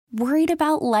Worried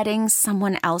about letting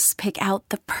someone else pick out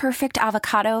the perfect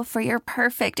avocado for your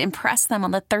perfect impress them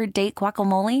on the third date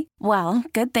guacamole? Well,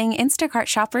 good thing Instacart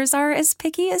shoppers are as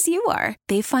picky as you are.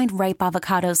 They find ripe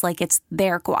avocados like it's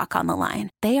their guac on the line.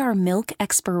 They are milk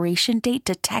expiration date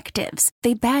detectives.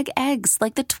 They bag eggs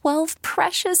like the 12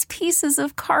 precious pieces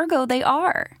of cargo they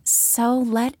are. So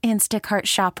let Instacart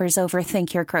shoppers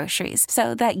overthink your groceries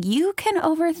so that you can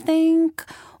overthink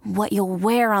what you'll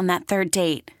wear on that third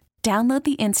date. Download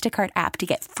the Instacart app to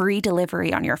get free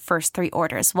delivery on your first 3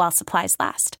 orders while supplies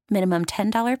last. Minimum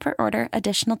 $10 per order.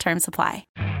 Additional terms apply.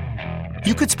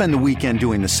 You could spend the weekend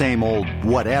doing the same old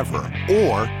whatever,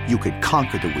 or you could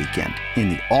conquer the weekend in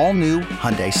the all-new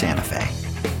Hyundai Santa Fe.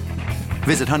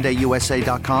 Visit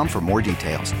HyundaiUSA.com for more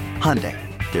details. Hyundai,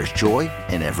 there's joy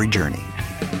in every journey.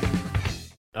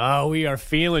 Oh, we are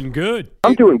feeling good.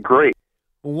 I'm doing great.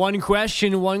 One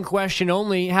question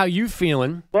only. How you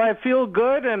feeling? Well, I feel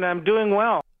good and I'm doing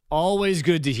well. Always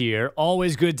good to hear.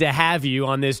 Always good to have you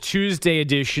on this Tuesday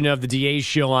edition of the DA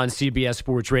Show on CBS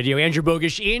Sports Radio. Andrew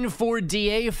Bogusch in for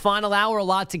DA. Final hour, a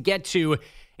lot to get to.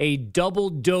 A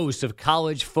double dose of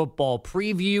college football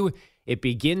preview. It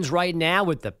begins right now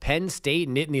with the Penn State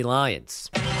Nittany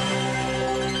Lions.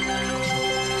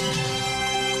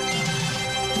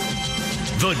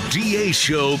 The DA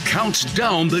Show counts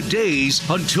down the days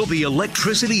until the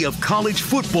electricity of college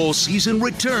football season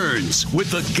returns with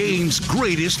the game's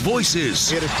greatest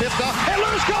voices. It is tipped off, and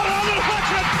Lewis got it on the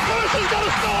deflection. Lewis is going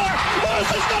to score. Lewis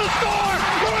is going to score.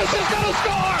 Lewis is going to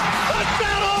score.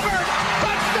 Touchdown Auburn.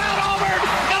 Touchdown Auburn.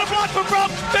 Got a block from Brock.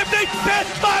 50, 10,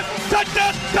 5.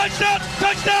 Touchdown, touchdown,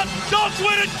 touchdown. Dogs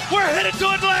win it. We're headed to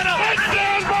Atlanta.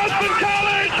 Touchdown Boston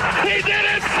College. He did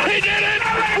it. He did it.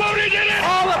 Mooney did it.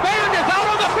 Oh, the band is out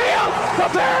on the field. The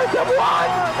Bears have won.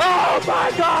 Oh,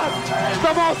 my God.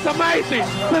 The most amazing,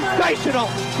 sensational,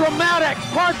 dramatic,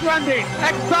 heart-rending,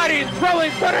 exciting,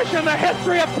 thrilling finish in the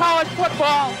history of college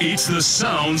football. It's the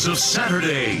sounds of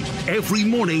Saturday. Every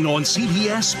morning on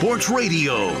CBS Sports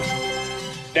Radio.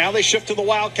 Now they shift to the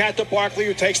Wildcat to Barkley,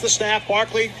 who takes the snap.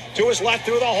 Barkley to his left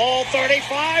through the hole.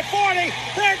 35, 40.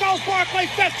 There goes Barkley.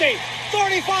 50,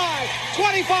 35,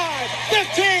 25,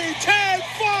 15, 10,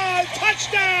 5.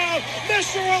 Touchdown.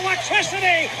 Mr.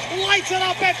 Electricity lights it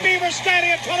up at Beaver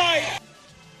Stadium tonight.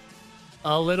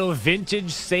 A little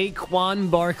vintage Saquon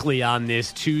Barkley on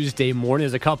this Tuesday morning.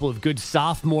 There's a couple of good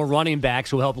sophomore running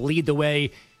backs who will help lead the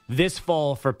way this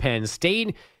fall for Penn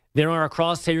State. They're on our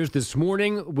crosshairs this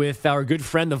morning with our good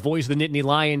friend, the voice of the Nittany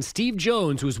Lions, Steve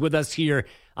Jones, who's with us here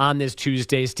on this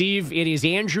Tuesday. Steve, it is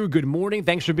Andrew. Good morning.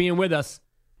 Thanks for being with us.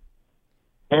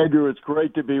 Andrew, it's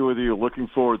great to be with you. Looking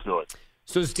forward to it.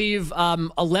 So, Steve,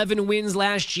 11 wins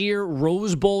last year,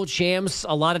 Rose Bowl champs,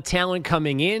 a lot of talent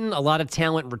coming in, a lot of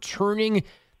talent returning.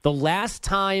 The last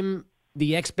time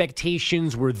the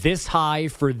expectations were this high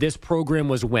for this program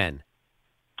was when?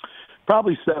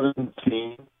 Probably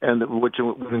 17, and which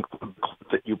would include the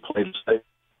clip that you played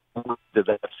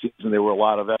that season. There were a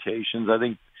lot of expectations. I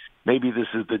think maybe this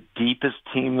is the deepest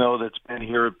team, though, that's been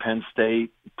here at Penn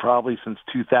State probably since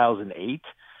 2008.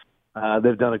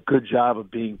 They've done a good job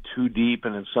of being 2 deep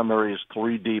and in some areas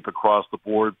 3 deep across the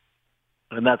board,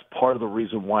 and that's part of the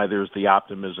reason why there's the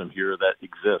optimism here that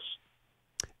exists.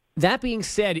 That being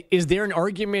said, is there an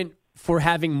argument for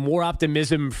having more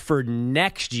optimism for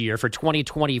next year, for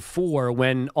 2024,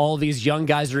 when all these young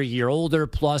guys are a year older,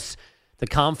 plus the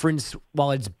conference,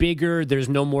 while it's bigger, there's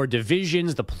no more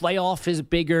divisions, the playoff is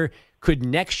bigger. Could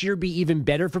next year be even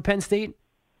better for Penn State?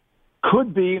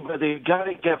 Could be, but they got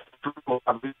to get through,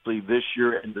 obviously, this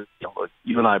year. And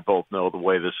you and I both know the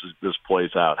way this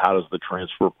plays out. How does the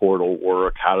transfer portal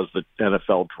work? How does the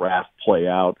NFL draft play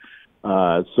out?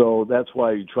 So that's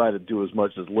why you try to do as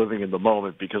much as living in the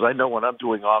moment, because I know when I'm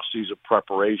doing off-season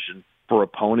preparation for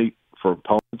opponents,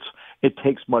 it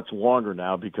takes much longer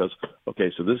now because,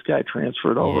 okay, so this guy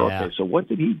transferred over. Yeah. Okay, so what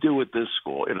did he do at this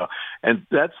school? And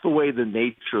that's the way the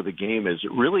nature of the game is.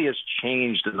 It really has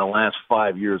changed in the last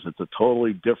 5 years. It's a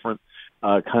totally different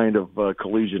kind of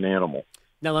collegiate animal.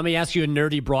 Now, let me ask you a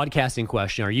nerdy broadcasting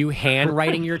question. Are you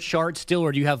handwriting your chart still,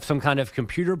 or do you have some kind of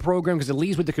computer program? Because at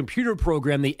least with the computer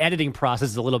program, the editing process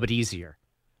is a little bit easier.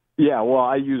 Yeah, well,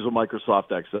 I use a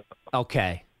Microsoft Excel.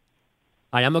 Okay.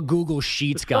 I'm a Google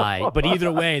Sheets guy, but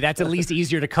either way, that's at least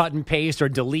easier to cut and paste or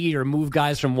delete or move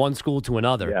guys from one school to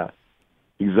another. Yeah,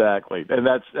 exactly. And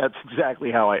that's exactly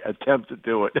how I attempt to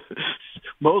do it.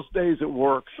 Most days it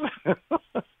works.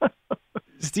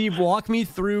 Steve, walk me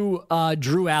through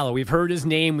Drew Allar. We've heard his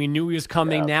name. We knew he was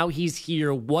coming. Yeah. Now he's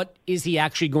here. What is he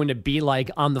actually going to be like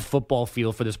on the football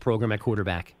field for this program at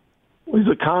quarterback? He's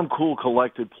a calm, cool,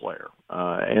 collected player,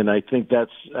 and I think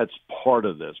that's part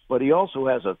of this. But he also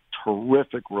has a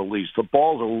terrific release. The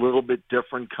ball's a little bit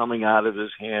different coming out of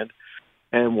his hand,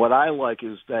 and what I like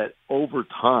is that over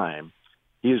time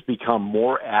he has become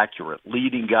more accurate,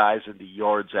 leading guys into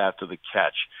yards after the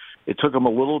catch. It took him a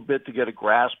little bit to get a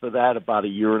grasp of that about a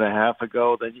year and a half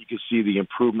ago. Then you could see the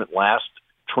improvement last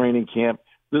training camp.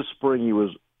 This spring he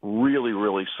was really,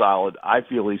 really solid. I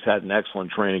feel he's had an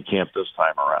excellent training camp this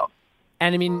time around.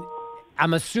 And, I mean,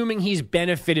 I'm assuming he's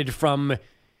benefited from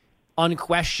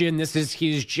unquestioned, this is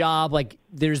his job. Like,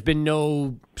 there's been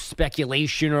no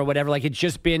speculation or whatever. Like, it's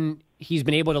just been, he's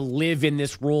been able to live in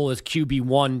this role as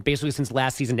QB1 basically since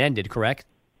last season ended, correct?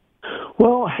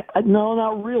 Well, no,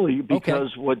 not really,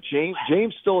 because what James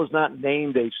still has not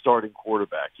named a starting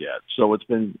quarterback yet. So it's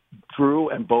been Drew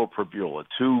and Bo Pribula,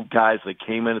 two guys that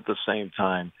came in at the same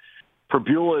time.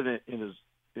 Pribula in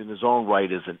his own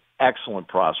right is an excellent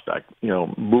prospect. You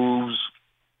know, moves,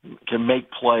 can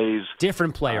make plays.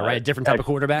 Different player, right? A different type of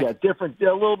quarterback? Yeah,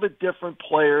 a little bit different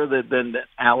player than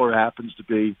Aller happens to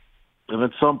be. And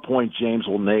at some point, James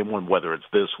will name one, whether it's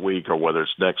this week or whether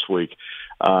it's next week.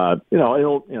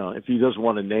 If he doesn't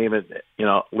want to name it,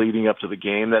 leading up to the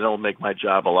game, that'll make my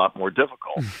job a lot more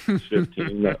difficult.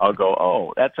 15, I'll go,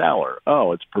 oh, that's Aller.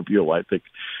 Oh, it's Pribula. I think,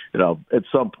 at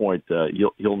some point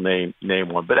he'll name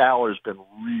one. But Aller's been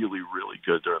really, really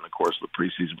good during the course of the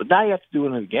preseason. But now you have to do it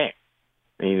in the game.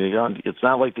 I mean, it's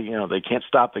not like they can't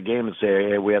stop the game and say,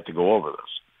 hey, we have to go over this.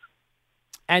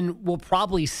 And we'll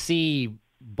probably see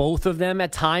both of them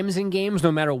at times in games,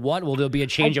 no matter what? Will there be a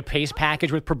change of pace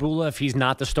package with Pribula if he's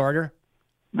not the starter?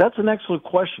 That's an excellent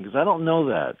question because I don't know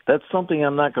that. That's something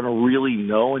I'm not going to really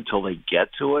know until they get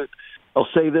to it. I'll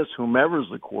say this, whomever's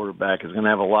the quarterback is going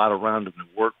to have a lot around him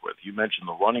to work with. You mentioned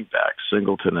the running backs,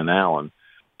 Singleton and Allen,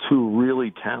 two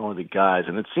really talented guys,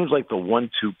 and it seems like the 1-2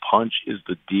 punch is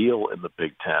the deal in the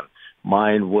Big Ten.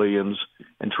 Mayan Williams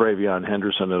and Travion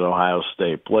Henderson at Ohio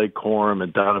State, Blake Corum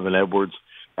and Donovan Edwards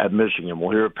at Michigan.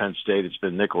 Well, here at Penn State, it's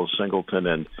been Nicholas Singleton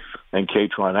and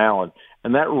Katron Allen.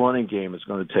 And that running game is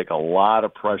going to take a lot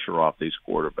of pressure off these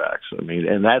quarterbacks. I mean,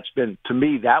 and that's been, to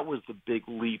me, that was the big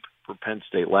leap for Penn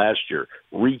State last year,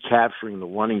 recapturing the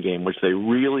running game, which they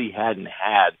really hadn't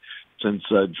had since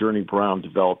Journey Brown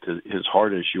developed his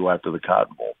heart issue after the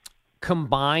Cotton Bowl.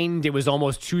 Combined, it was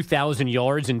almost 2,000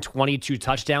 yards and 22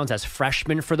 touchdowns as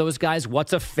freshmen for those guys.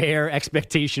 What's a fair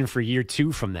expectation for year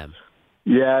two from them?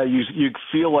 Yeah, you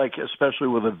feel like, especially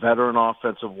with a veteran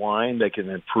offensive line, they can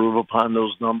improve upon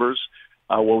those numbers.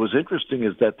 What was interesting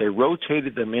is that they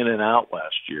rotated them in and out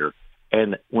last year,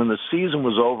 and when the season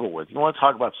was over with, you want to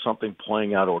talk about something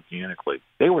playing out organically,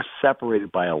 they were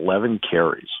separated by 11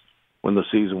 carries when the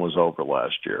season was over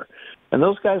last year. And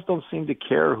those guys don't seem to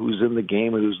care who's in the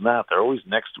game and who's not. They're always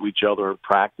next to each other in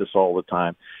practice all the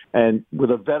time. And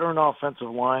with a veteran offensive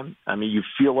line, I mean, you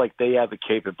feel like they have the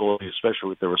capability, especially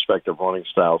with their respective running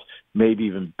styles, maybe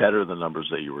even better the numbers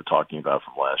that you were talking about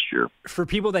from last year. For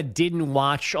people that didn't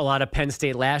watch a lot of Penn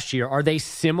State last year, are they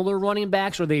similar running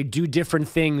backs or they do different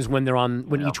things when they're on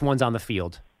when each one's on the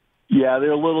field? Yeah,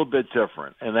 they're a little bit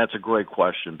different, and that's a great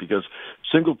question because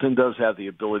Singleton does have the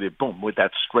ability to, boom, with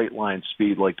that straight line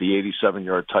speed like the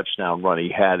 87-yard touchdown run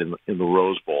he had in the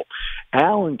Rose Bowl.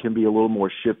 Allen can be a little more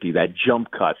shifty, that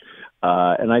jump cut,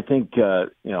 and I think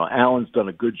Allen's done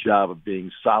a good job of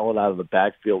being solid out of the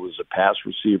backfield as a pass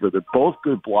receiver. They're both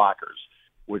good blockers,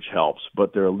 which helps,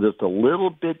 but they're just a little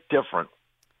bit different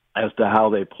as to how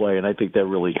they play, and I think that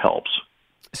really helps.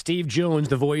 Steve Jones,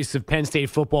 the voice of Penn State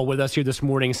football, with us here this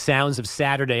morning. Sounds of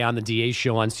Saturday on the DA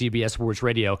show on CBS Sports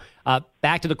Radio.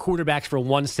 Back to the quarterbacks for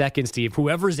 1 second, Steve.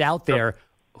 Whoever's out there,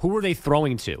 who are they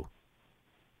throwing to?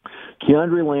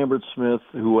 Keandre Lambert-Smith,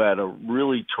 who had a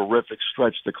really terrific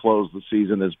stretch to close the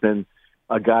season, has been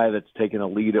a guy that's taken a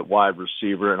lead at wide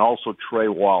receiver, and also Trey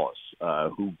Wallace,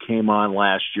 who came on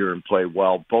last year and played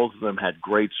well. Both of them had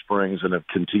great springs and have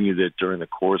continued it during the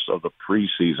course of the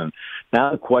preseason.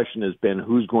 Now the question has been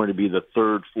who's going to be the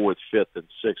third, fourth, fifth, and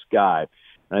sixth guy.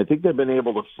 And I think they've been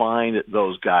able to find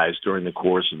those guys during the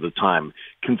course of the time.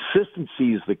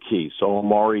 Consistency is the key. So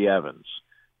Amari Evans,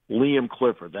 Liam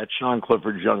Clifford, that's Sean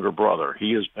Clifford's younger brother.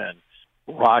 He has been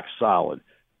rock solid.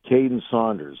 Caden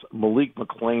Saunders, Malik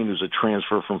McClain, who's a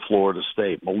transfer from Florida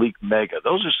State, Malik Mega.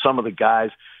 Those are some of the guys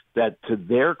that, to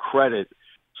their credit,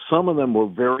 some of them were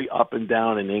very up and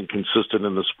down and inconsistent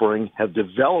in the spring, have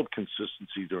developed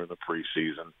consistency during the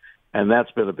preseason, and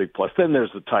that's been a big plus. Then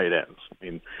there's the tight ends. I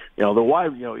mean,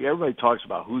 everybody talks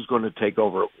about who's going to take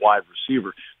over at wide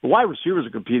receiver. The wide receivers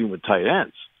are competing with tight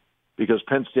ends because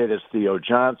Penn State has Theo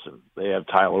Johnson. They have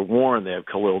Tyler Warren. They have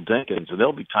Khalil Dinkins. And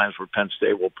there'll be times where Penn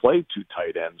State will play two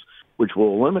tight ends which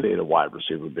will eliminate a wide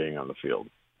receiver being on the field.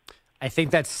 I think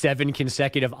that's 7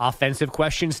 consecutive offensive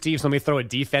questions, Steve. So let me throw a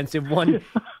defensive one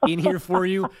in here for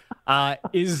you.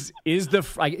 Is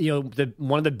the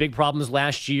one of the big problems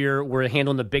last year were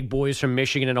handling the big boys from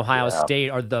Michigan and Ohio State?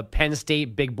 Are the Penn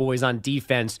State big boys on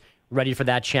defense ready for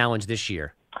that challenge this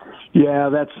year? Yeah,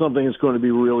 that's something that's going to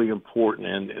be really important.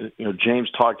 And James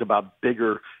talked about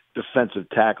bigger defensive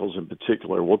tackles in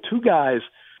particular. Well, two guys,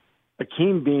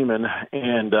 Akeem Beeman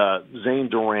and Zane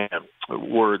Durant,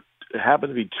 happen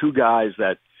to be two guys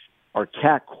that are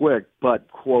cat quick, but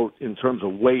quote in terms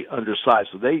of weight undersized.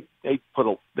 So they put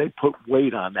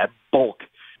weight on that bulk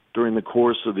during the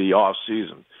course of the off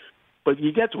season. But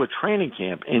you get to a training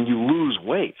camp and you lose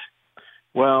weight.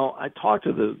 Well, I talked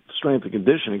to the strength and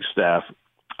conditioning staff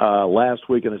last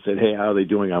week, and I said, "Hey, how are they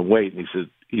doing on weight?" And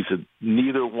he said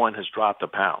neither one has dropped a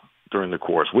pound during the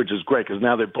course, which is great because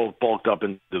now they're both bulked up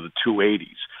into the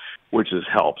 280s. Which has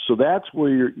helped. So that's where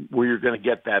you're going to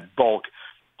get that bulk.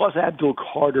 Plus Abdul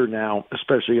Carter now,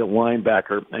 especially a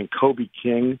linebacker, and Kobe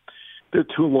King, they're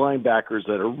two linebackers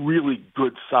that are really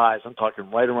good size. I'm talking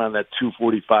right around that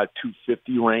 245,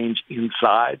 250 range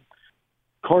inside.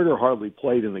 Carter hardly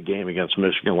played in the game against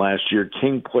Michigan last year.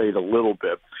 King played a little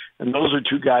bit. And those are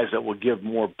two guys that will give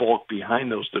more bulk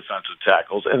behind those defensive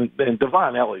tackles. And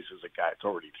Devon Ellis is a guy that's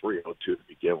already 302 to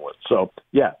begin with. So,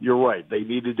 yeah, you're right. They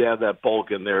needed to have that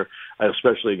bulk in there,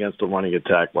 especially against a running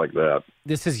attack like that.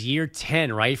 This is year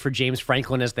 10, right, for James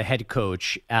Franklin as the head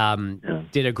coach.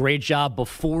 Did a great job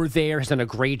before there, has done a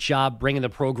great job bringing the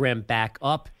program back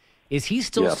up. Is he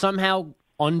still somehow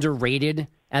underrated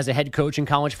as a head coach in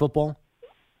college football?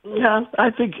 Yeah,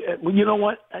 I think, you know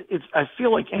what? I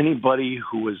feel like anybody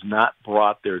who has not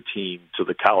brought their team to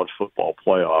the college football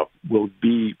playoff will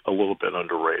be a little bit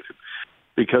underrated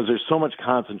because there's so much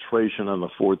concentration on the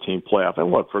 14 playoff.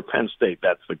 And look, for Penn State,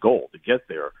 that's the goal, to get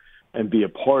there and be a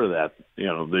part of that,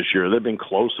 this year. They've been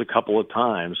close a couple of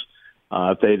times.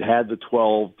 If they'd had the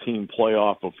 12-team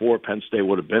playoff before, Penn State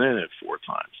would have been in it 4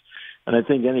 times. And I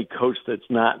think any coach that's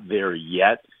not there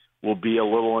yet will be a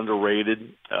little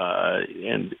underrated,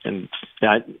 and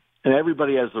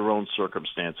everybody has their own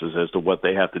circumstances as to what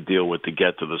they have to deal with to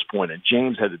get to this point. And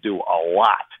James had to do a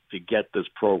lot to get this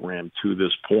program to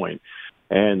this point.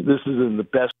 And this is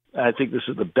I think this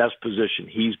is the best position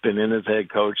he's been in as head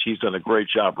coach. He's done a great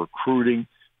job recruiting,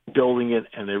 building it,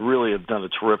 and they really have done a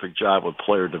terrific job with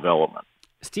player development.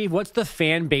 Steve, what's the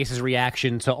fan base's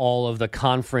reaction to all of the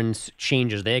conference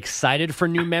changes? Are they excited for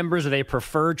new members? Do they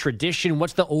prefer tradition?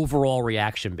 What's the overall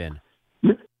reaction been?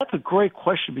 That's a great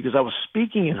question because I was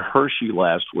speaking in Hershey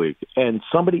last week, and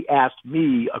somebody asked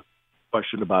me a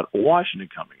question about Washington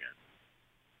coming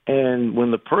in. And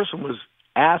when the person was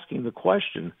asking the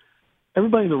question,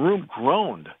 everybody in the room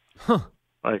groaned.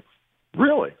 Like,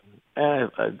 really? And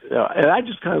I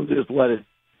just kind of just let it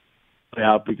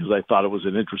out because I thought it was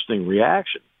an interesting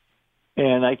reaction.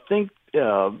 And I think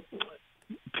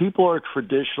people are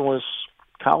traditionalists.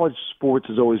 College sports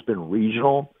has always been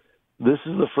regional. This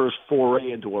is the first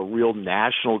foray into a real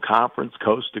national conference,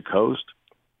 coast to coast.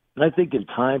 And I think in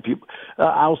time,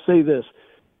 I'll say this,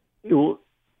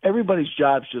 everybody's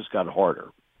jobs just got harder.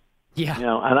 Yeah.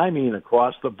 And I mean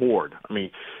across the board. I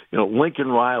mean, Lincoln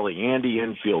Riley, Andy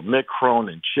Enfield, Mick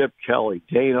Cronin, Chip Kelly,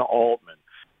 Dana Altman,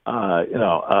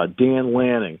 Dan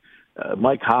Lanning,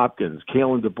 Mike Hopkins,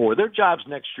 Kalen DeBoer. Their jobs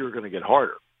next year are going to get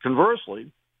harder.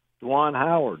 Conversely, Juwan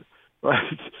Howard,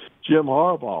 right, Jim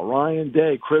Harbaugh, Ryan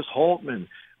Day, Chris Holtman,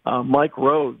 Mike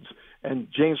Rhodes, and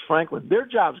James Franklin, their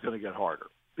job's going to get harder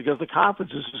because the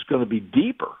conference is just going to be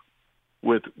deeper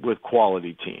with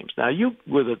quality teams. Now,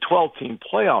 with a 12-team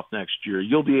playoff next year,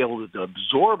 you'll be able to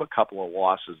absorb a couple of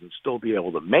losses and still be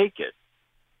able to make it.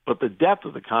 But the depth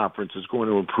of the conference is going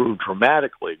to improve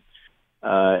dramatically.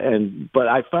 But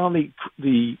I found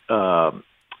the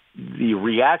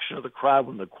reaction of the crowd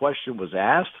when the question was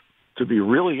asked to be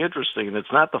really interesting, and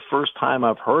it's not the first time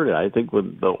I've heard it. I think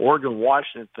when the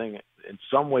Oregon-Washington thing in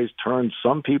some ways turned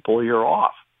some people here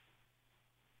off.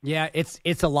 Yeah,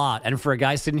 it's a lot. And for a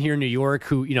guy sitting here in New York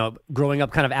who, growing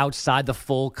up kind of outside the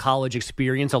full college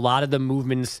experience, a lot of the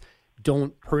movements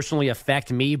don't personally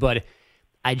affect me, but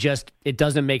it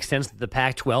doesn't make sense that the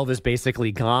Pac-12 is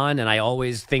basically gone, and I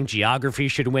always think geography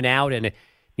should win out. And,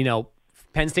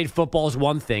 Penn State football is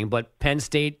one thing, but Penn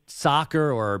State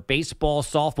soccer or baseball,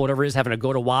 softball, whatever it is, having to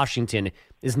go to Washington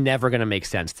is never going to make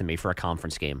sense to me for a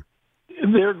conference game.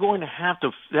 They're going to have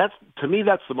to. To me,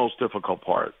 that's the most difficult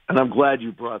part, and I'm glad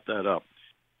you brought that up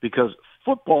because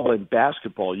football and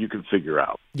basketball you can figure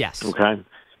out. Yes. Okay.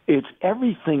 It's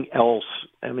everything else.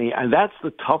 I mean, and that's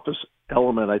the toughest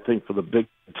element I think for the Big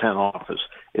Ten office.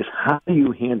 is how do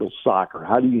you handle soccer?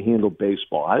 How do you handle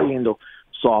baseball? How do you handle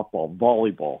softball,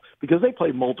 volleyball? Because they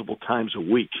play multiple times a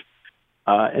week.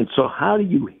 And so how do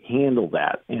you handle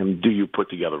that? And do you put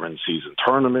together in-season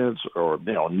tournaments or,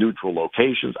 neutral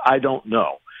locations? I don't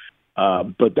know.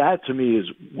 But that, to me, is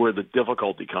where the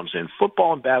difficulty comes in.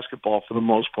 Football and basketball, for the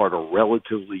most part, are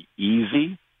relatively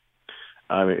easy.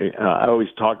 I mean, I always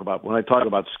when I talk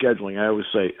about scheduling, I always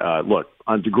say, look,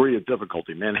 on degree of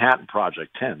difficulty, Manhattan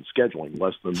Project 10, scheduling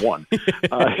less than 1.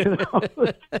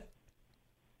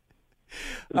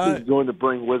 This is going to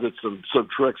bring with it some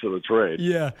tricks of the trade.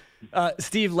 Yeah.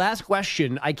 Steve, last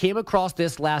question. I came across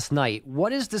this last night.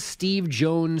 What is the Steve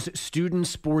Jones Student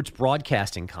Sports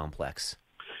Broadcasting Complex?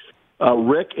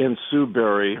 Rick and Sue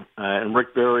Berry, and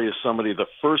Rick Berry is somebody, the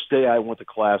first day I went to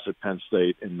class at Penn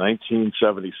State in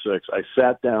 1976, I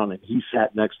sat down and he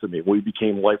sat next to me. We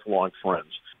became lifelong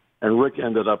friends. And Rick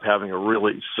ended up having a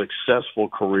really successful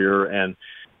career. And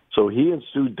so he and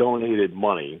Sue donated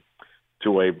money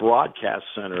to a broadcast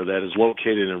center that is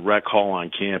located in Rec Hall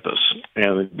on campus.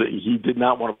 And he did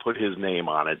not want to put his name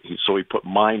on it, so he put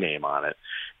my name on it.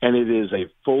 And it is a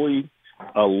fully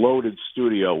loaded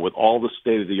studio with all the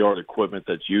state-of-the-art equipment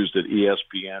that's used at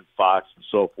ESPN, Fox, and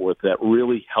so forth that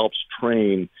really helps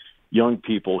train young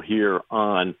people here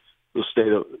on the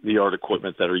state-of-the-art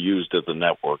equipment that are used at the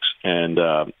networks. And,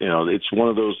 it's one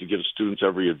of those that gives students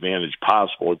every advantage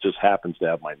possible. It just happens to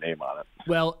have my name on it.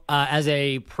 Well, as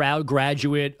a proud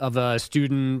graduate of a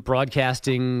student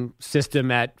broadcasting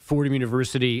system at Fordham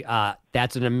University,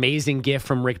 that's an amazing gift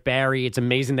from Rick Barry. It's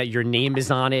amazing that your name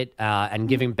is on it, and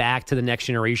giving back to the next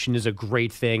generation is a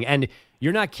great thing. And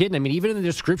you're not kidding. I mean, even in the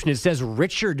description, it says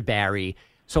Richard Barry.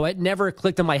 So it never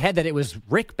clicked in my head that it was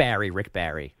Rick Barry.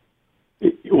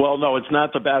 Well, no, it's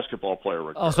not the basketball player.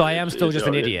 Rick Barry. So I am still just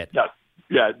an idiot.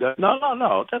 Yeah,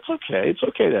 no. That's okay. It's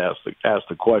okay to ask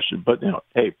the question. But,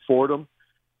 hey, Fordham.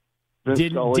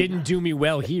 Didn't do me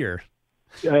well here.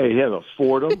 Hey, yeah, the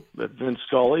Fordham, Vince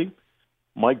Scully,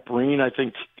 Mike Breen, I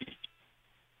think.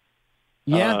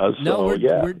 Yeah,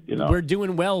 we're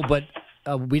doing well, but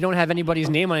we don't have anybody's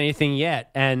name on anything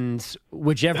yet. And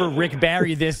whichever Rick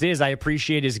Barry this is, I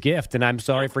appreciate his gift, and I'm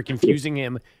sorry for confusing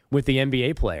him with the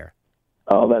NBA player.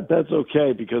 Oh, that's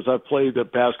okay, because I played the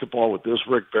basketball with this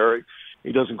Rick Barry.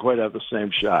 He doesn't quite have the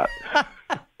same shot.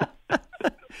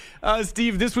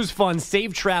 Steve, this was fun.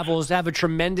 Safe travels. Have a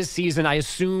tremendous season. I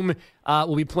assume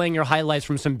we'll be playing your highlights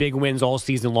from some big wins all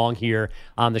season long here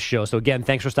on the show. So, again,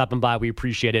 thanks for stopping by. We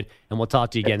appreciate it, and we'll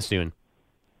talk to you again soon.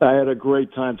 I had a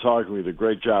great time talking with you.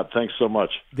 Great job. Thanks so much.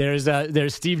 There's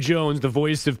Steve Jones, the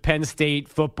voice of Penn State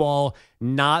football,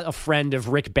 not a friend of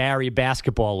Rick Barry,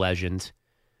 basketball legend.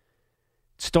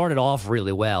 Started off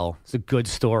really well. It's a good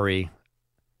story.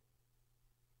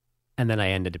 And then I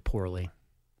ended it poorly.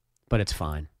 But it's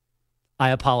fine. I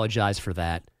apologize for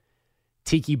that.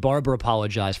 Tiki Barber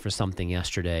apologized for something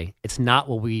yesterday. It's not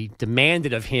what we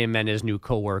demanded of him and his new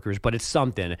coworkers, but it's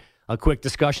something. A quick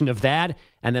discussion of that,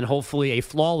 and then hopefully a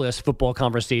flawless football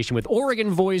conversation with Oregon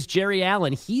voice Jerry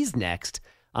Allen. He's next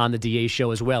on the DA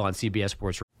show as well on CBS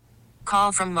Sports.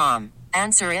 Call from mom.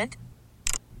 Answer it.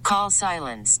 Call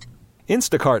silenced.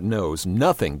 Instacart knows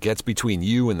nothing gets between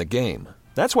you and the game.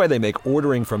 That's why they make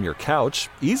ordering from your couch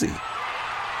easy.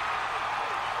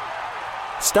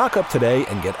 Stock up today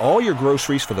and get all your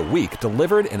groceries for the week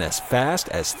delivered in as fast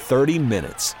as 30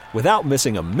 minutes without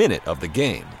missing a minute of the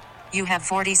game. You have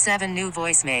 47 new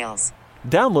voicemails.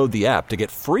 Download the app to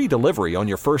get free delivery on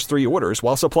your first 3 orders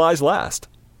while supplies last.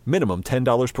 Minimum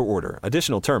 $10 per order.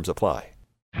 Additional terms apply.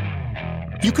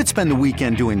 You could spend the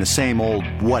weekend doing the same old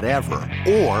whatever,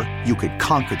 or you could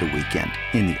conquer the weekend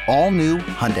in the all-new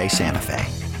Hyundai Santa Fe.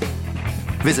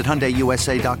 Visit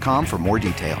HyundaiUSA.com for more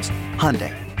details.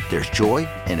 Hyundai, there's joy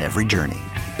in every journey.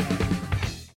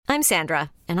 I'm Sandra,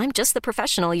 and I'm just the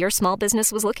professional your small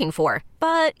business was looking for.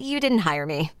 But you didn't hire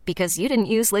me because you didn't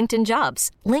use LinkedIn Jobs.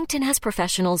 LinkedIn has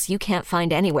professionals you can't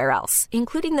find anywhere else,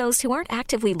 including those who aren't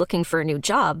actively looking for a new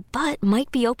job, but might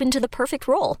be open to the perfect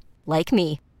role, like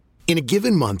me. In a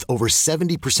given month, over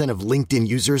 70% of LinkedIn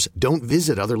users don't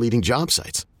visit other leading job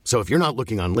sites. So if you're not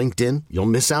looking on LinkedIn, you'll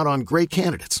miss out on great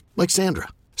candidates like Sandra.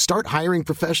 Start hiring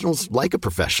professionals like a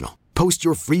professional. Post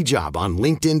your free job on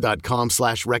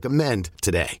linkedin.com/recommend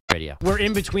today. We're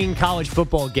in between college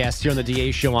football guests here on the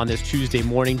DA show on this Tuesday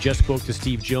morning. Just spoke to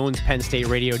Steve Jones, Penn State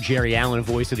Radio. Jerry Allen,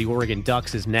 voice of the Oregon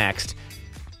Ducks, is next.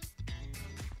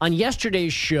 On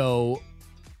yesterday's show,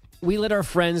 we let our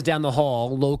friends down the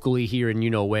hall locally here in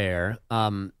you-know-where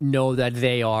know that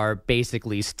they are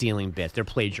basically stealing bits. They're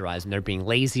plagiarizing. They're being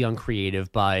lazy,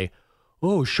 uncreative by,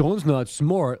 oh, Sean's not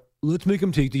smart. let's make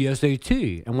him take the SAT.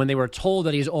 And when they were told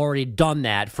that he's already done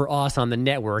that for us on the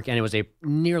network, and it was a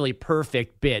nearly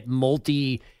perfect bit,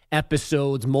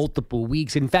 multi-episodes, multiple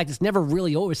weeks. In fact, it's never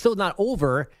really over. It's still not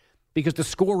over because the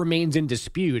score remains in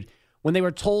dispute. When they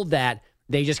were told that,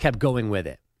 they just kept going with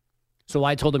it. So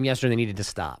I told them yesterday they needed to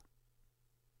stop,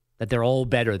 that they're all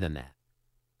better than that.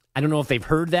 I don't know if they've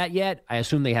heard that yet. I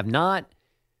assume they have not.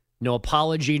 No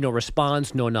apology, no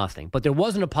response, no nothing. But there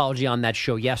was an apology on that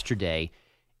show yesterday.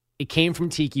 It came from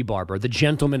Tiki Barber, the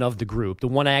gentleman of the group, the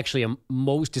one I actually am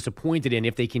most disappointed in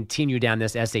if they continue down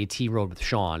this SAT road with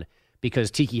Sean,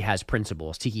 because Tiki has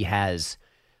principles. Tiki has,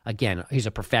 again, he's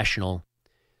a professional.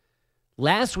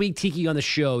 Last week, Tiki on the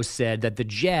show said that the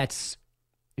Jets,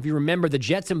 if you remember, the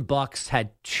Jets and Bucks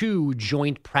had 2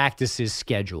 joint practices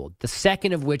scheduled, the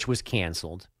second of which was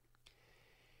canceled.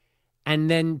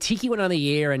 And then Tiki went on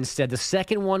the air and said the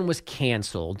second one was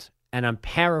canceled. And I'm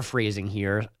paraphrasing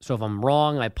here, so if I'm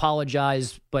wrong, I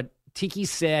apologize. But Tiki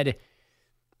said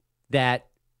that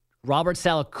Robert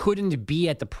Saleh couldn't be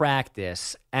at the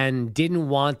practice and didn't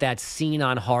want that scene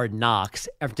on Hard Knocks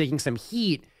after taking some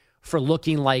heat for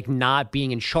looking like not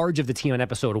being in charge of the team on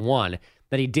episode 1,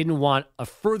 that he didn't want a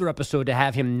further episode to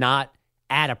have him not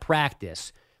at a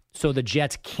practice. So the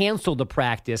Jets canceled the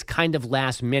practice kind of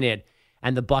last minute,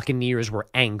 and the Buccaneers were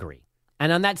angry.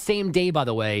 And on that same day, by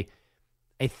the way,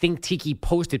 I think Tiki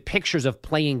posted pictures of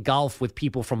playing golf with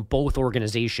people from both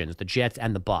organizations, the Jets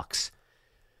and the Bucks.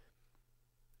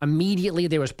 Immediately,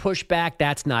 there was pushback.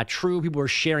 That's not true. People were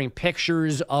sharing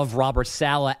pictures of Robert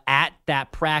Saleh at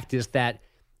that practice, that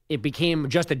it became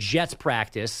just a Jets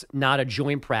practice, not a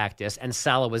joint practice, and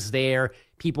Saleh was there.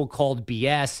 People called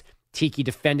BS. Tiki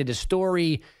defended his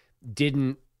story,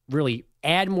 didn't really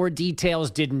add more details,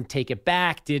 didn't take it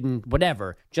back, didn't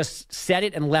whatever, just said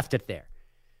it and left it there.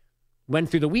 Went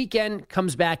through the weekend,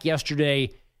 comes back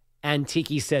yesterday, and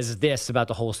Tiki says this about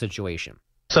the whole situation.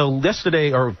 So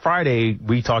yesterday or Friday,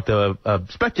 we talked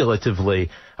speculatively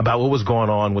about what was going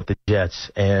on with the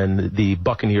Jets and the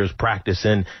Buccaneers practice.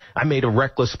 And I made a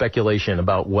reckless speculation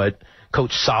about what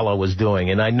Coach Saleh was doing.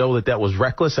 And I know that was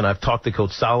reckless. And I've talked to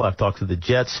Coach Saleh. I've talked to the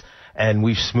Jets, and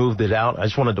we've smoothed it out. I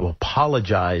just wanted to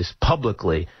apologize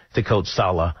publicly to Coach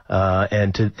Saleh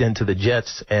and to the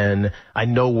Jets. And I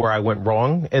know where I went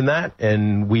wrong in that.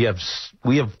 And we have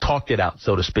talked it out,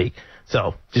 so to speak.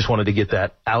 So just wanted to get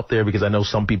that out there because I know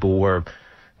some people were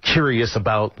curious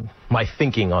about my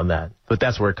thinking on that. But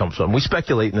that's where it comes from. We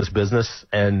speculate in this business,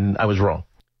 and I was wrong.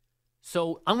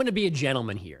 So I'm going to be a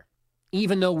gentleman here,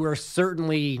 even though we're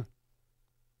certainly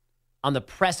on the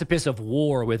precipice of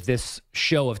war with this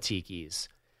show of Tiki's.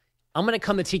 I'm going to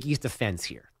come to Tiki's defense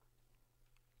here.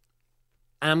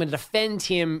 And I'm going to defend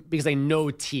him because I know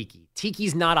Tiki.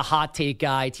 Tiki's not a hot take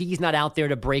guy. Tiki's not out there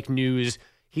to break news.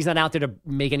 He's not out there to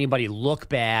make anybody look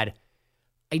bad.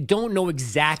 I don't know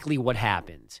exactly what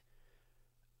happened.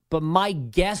 But my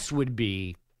guess would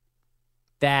be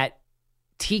that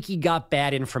Tiki got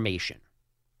bad information.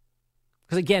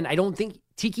 Because again, I don't think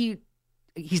Tiki,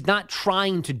 he's not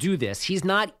trying to do this. He's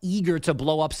not eager to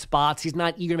blow up spots. He's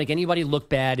not eager to make anybody look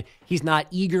bad. He's not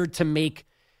eager to make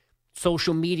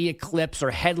social media clips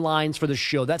or headlines for the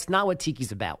show. That's not what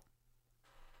Tiki's about.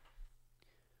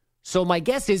 So my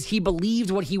guess is he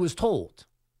believed what he was told.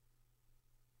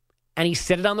 And he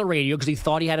said it on the radio because he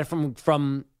thought he had it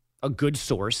from a good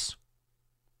source.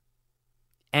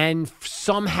 And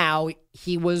somehow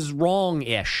he was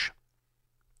wrong-ish.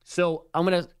 So I'm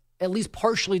going to at least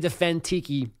partially defend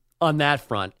Tiki on that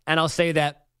front. And I'll say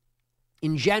that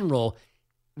in general,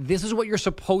 this is what you're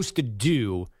supposed to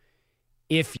do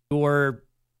if you're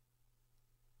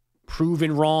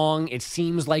proven wrong. It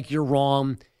seems like you're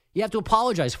wrong. You have to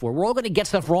apologize for it. We're all going to get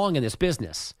stuff wrong in this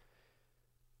business.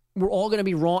 We're all going to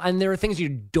be wrong. And there are things you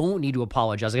don't need to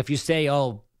apologize. Like if you say,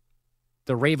 oh,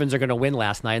 the Ravens are going to win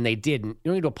last night and they didn't, you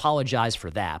don't need to apologize for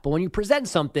that. But when you present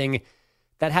something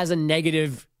that has a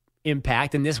negative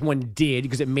impact, and this one did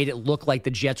because it made it look like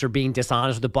the Jets are being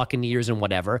dishonest with the Buccaneers and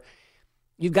whatever,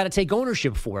 you've got to take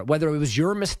ownership for it. Whether it was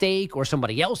your mistake or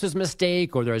somebody else's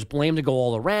mistake or there's blame to go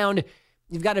all around,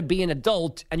 you've got to be an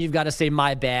adult and you've got to say,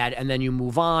 my bad, and then you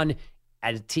move on.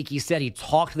 As Tiki said, he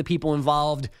talked to the people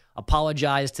involved,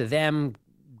 apologized to them,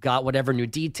 got whatever new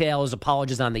details,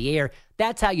 apologized on the air.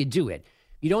 That's how you do it.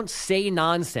 You don't say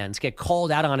nonsense, get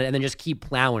called out on it, and then just keep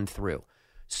plowing through.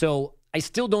 So I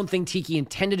still don't think Tiki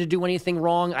intended to do anything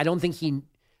wrong. I think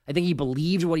he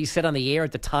believed what he said on the air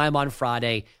at the time on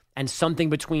Friday, and something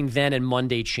between then and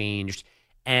Monday changed.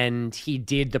 And he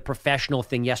did the professional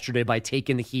thing yesterday by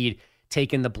taking the heat,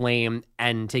 taking the blame,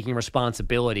 and taking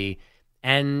responsibility.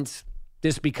 And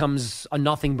this becomes a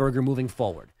nothing burger moving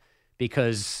forward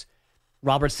because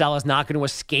Robert Saleh's not going to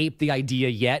escape the idea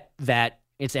yet that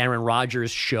it's Aaron Rodgers'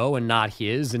 show and not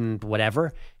his and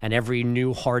whatever. And every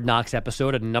new Hard Knocks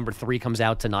episode, and number 3 comes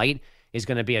out tonight, is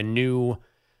going to be a new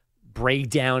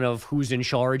breakdown of who's in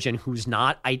charge and who's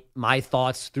not. My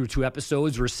thoughts through 2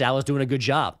 episodes were Saleh's doing a good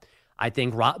job. I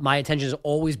think my attention has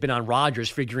always been on Rodgers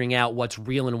figuring out what's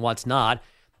real and what's not.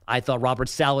 I thought Robert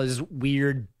Saleh's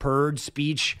weird purge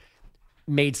speech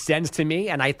made sense to me,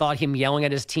 and I thought him yelling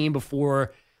at his team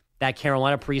before that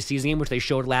Carolina preseason game, which they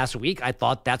showed last week, I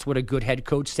thought that's what a good head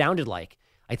coach sounded like.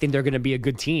 I think they're going to be a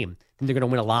good team. I think they're going to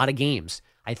win a lot of games.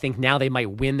 I think now they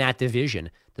might win that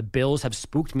division. The Bills have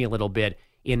spooked me a little bit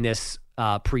in this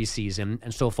preseason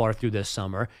and so far through this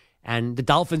summer. And the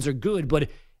Dolphins are good, but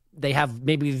they have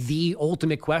maybe the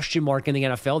ultimate question mark in the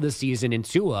NFL this season in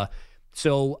Tua.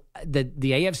 So the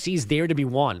AFC is there to be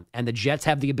won, and the Jets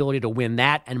have the ability to win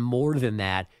that and more than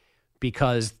that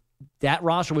because that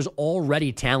roster was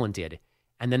already talented.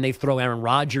 And then they throw Aaron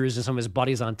Rodgers and some of his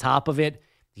buddies on top of it.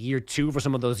 Year 2 for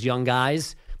some of those young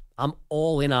guys. I'm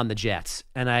all in on the Jets.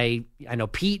 And I know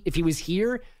Pete, if he was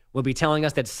here, will be telling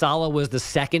us that Saleh was the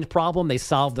second problem. They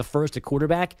solved the first at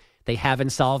quarterback. They haven't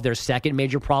solved their second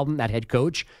major problem, that head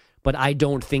coach. But I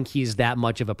don't think he's that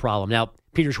much of a problem. Now,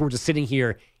 Peter Schwartz is sitting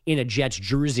here in a Jets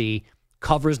jersey,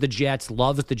 covers the Jets,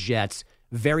 loves the Jets.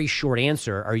 Very short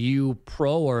answer. Are you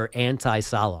pro or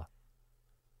anti-Saleh?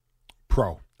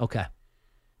 Pro. Okay.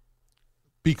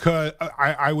 Because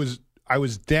I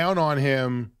was down on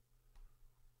him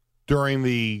during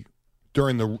the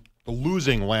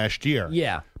losing last year.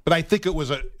 Yeah. But I think it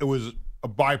was a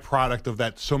byproduct of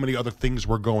that so many other things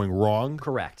were going wrong.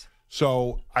 Correct.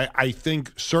 So I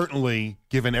think certainly,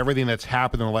 given everything that's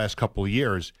happened in the last couple of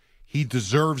years, he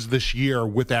deserves this year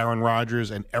with Aaron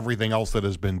Rodgers and everything else that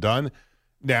has been done.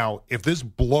 Now, if this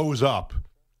blows up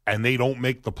and they don't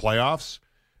make the playoffs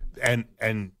and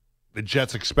the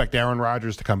Jets expect Aaron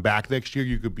Rodgers to come back next year,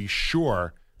 you could be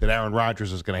sure that Aaron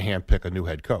Rodgers is going to handpick a new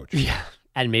head coach. Yeah.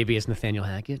 And maybe it's Nathaniel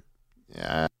Hackett.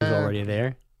 Yeah. He's already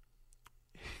there.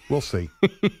 We'll see.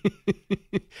 Going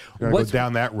to go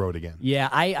down that road again. Yeah,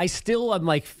 I still am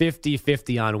like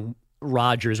 50-50 on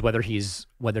Rodgers, whether he's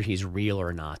real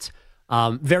or not.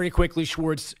 Very quickly,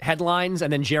 Schwartz, headlines,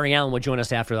 and then Jerry Allen will join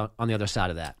us after on the other side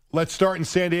of that. Let's start in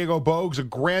San Diego, Bogues. A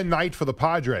grand night for the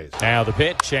Padres. Now the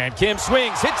pitch, and Kim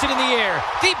swings, hits it in the air,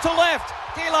 deep to left.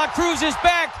 De La Cruz is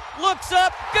back, looks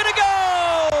up, gonna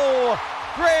go!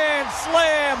 Grand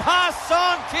slam,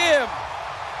 Ha-Sung Kim.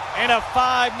 And a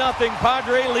 5-0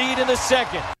 Padre lead in the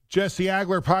second. Jesse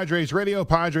Agler, Padres Radio.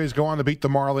 Padres go on to beat the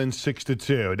Marlins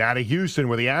 6-2. Now to Houston,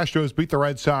 where the Astros beat the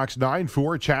Red Sox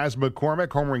 9-4. Chas McCormick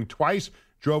homering twice,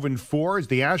 drove in 4 as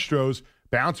the Astros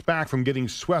bounce back from getting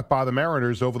swept by the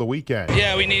Mariners over the weekend.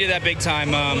 Yeah, we needed that big time.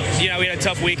 We had a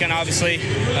tough weekend, obviously,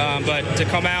 but to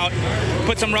come out,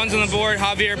 put some runs on the board.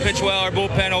 Javier pitched well. Our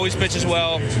bullpen always pitches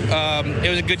well. It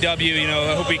was a good W.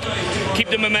 I hope we keep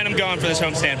the momentum going for this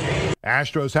homestand.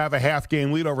 Astros have a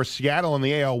half-game lead over Seattle in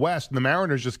the AL West, and the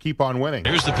Mariners just keep on winning.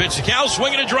 Here's the pitch to Cal,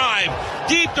 swinging a drive.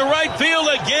 Deep to right field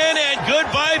again, and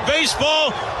goodbye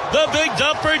baseball. The Big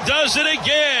Dumper does it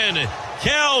again.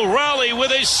 Cal Raleigh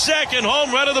with his second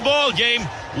home run of the ball game.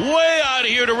 Way out of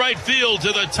here to right field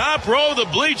to the top row of the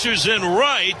bleachers in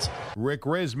right. Rick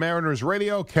Riz, Mariners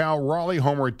Radio. Cal Raleigh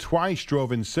homered twice,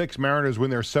 drove in 6. Mariners win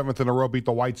their 7th in a row, beat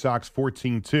the White Sox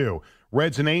 14-2.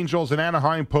 Reds and Angels in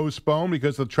Anaheim postponed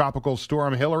because of the tropical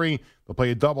storm Hillary. They'll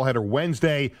play a doubleheader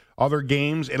Wednesday. Other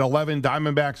games at 11,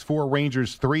 Diamondbacks 4,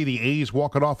 Rangers 3. The A's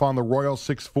walk it off on the Royals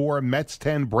 6-4. Mets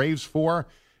 10, Braves 4.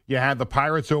 You had the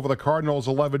Pirates over the Cardinals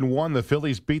 11-1. The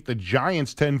Phillies beat the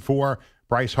Giants 10-4.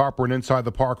 Bryce Harper an inside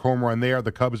the park home run there.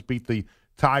 The Cubs beat the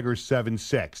Tigers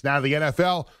 7-6. Now the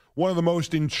NFL, one of the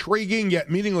most intriguing yet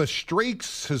meaningless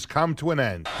streaks has come to an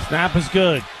end. Snap is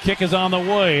good. Kick is on the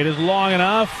way. It is long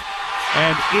enough,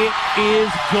 and it is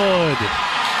good.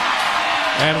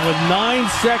 And with 9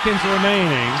 seconds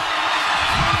remaining,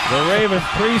 the Ravens'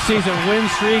 preseason win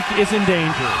streak is in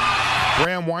danger.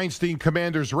 Graham Weinstein,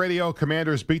 Commanders Radio.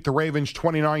 Commanders beat the Ravens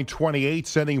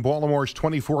 29-28, ending Baltimore's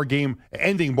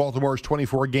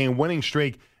 24-game winning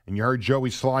streak. And you heard Joey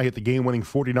Sly hit the game-winning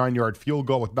 49-yard field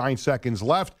goal with 9 seconds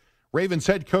left. Ravens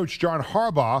head coach John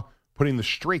Harbaugh putting the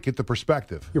streak into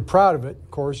perspective. You're proud of it,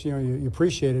 of course. You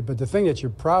appreciate it. But the thing that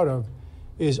you're proud of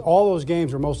is all those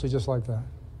games are mostly just like that.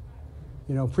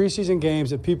 Preseason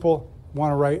games that people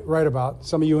want to write about,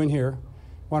 some of you in here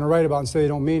want to write about and say they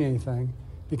don't mean anything,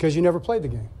 because you never played the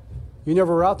game. You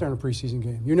never were out there in a preseason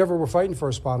game. You never were fighting for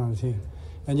a spot on the team.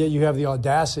 And yet you have the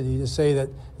audacity to say that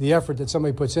the effort that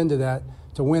somebody puts into that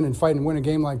to win and fight and win a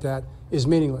game like that is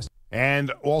meaningless.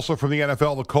 And also from the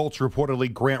NFL, the Colts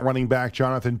reportedly grant running back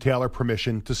Jonathan Taylor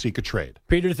permission to seek a trade.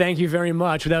 Peter, thank you very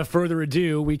much. Without further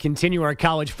ado, we continue our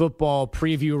college football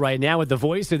preview right now with the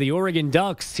voice of the Oregon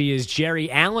Ducks. He is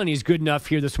Jerry Allen. He's good enough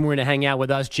here this morning to hang out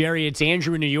with us. Jerry, it's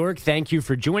Andrew in New York. Thank you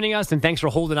for joining us, and thanks for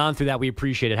holding on through that. We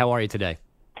appreciate it. How are you today?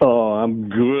 Oh, I'm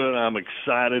good. I'm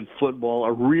excited.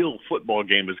 A real football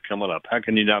game is coming up. How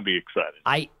can you not be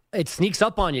excited? It sneaks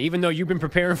up on you, even though you've been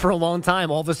preparing for a long time.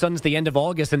 All of a sudden, it's the end of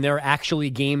August, and there are actually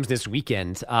games this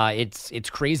weekend. It's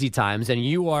crazy times, and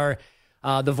you are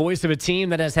the voice of a team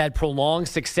that has had prolonged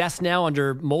success now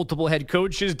under multiple head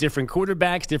coaches, different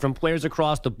quarterbacks, different players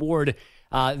across the board.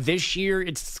 This year,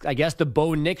 it's, I guess, the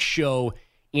Bo Nix show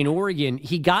in Oregon.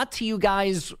 He got to you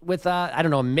guys with,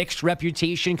 a mixed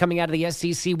reputation coming out of the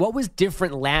SEC. What was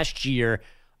different last year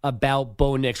about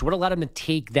Bo Nix? What allowed him to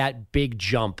take that big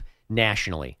jump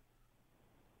nationally?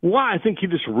 Well, I think you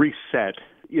just reset.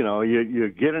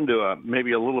 You get into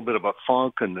maybe a little bit of a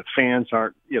funk, and the fans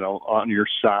aren't, on your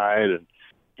side, and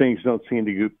things don't seem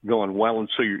to be going well, and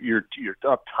so you're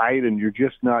uptight, and you're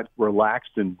just not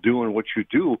relaxed and doing what you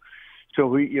do.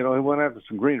 So he went after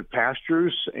some greener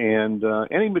pastures, and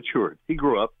he matured. He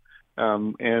grew up,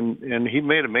 and he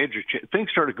made a major change. Things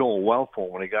started going well for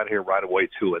him when he got here right away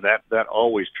too, and that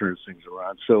always turns things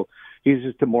around. So he's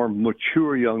just a more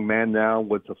mature young man now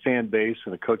with a fan base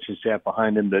and a coaching staff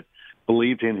behind him that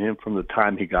believed in him from the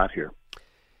time he got here.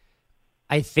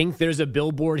 I think there's a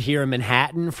billboard here in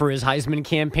Manhattan for his Heisman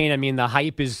campaign. I mean, the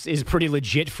hype is pretty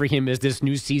legit for him as this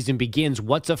new season begins.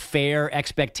 What's a fair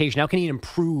expectation? How can he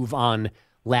improve on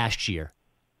last year?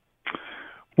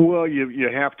 Well, you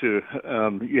have to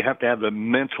have the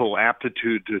mental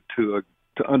aptitude to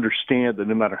understand that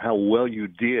no matter how well you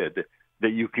did,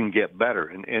 that you can get better,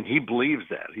 and he believes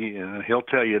that. He'll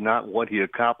tell you not what he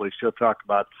accomplished. He'll talk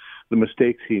about the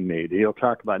mistakes he made. He'll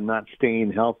talk about not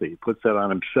staying healthy. He puts that on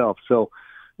himself. So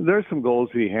there's some goals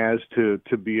he has to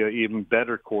be an even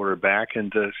better quarterback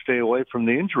and to stay away from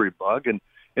the injury bug and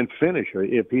finish.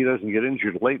 If he doesn't get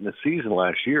injured late in the season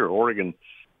last year, Oregon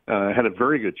had a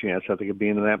very good chance, I think, of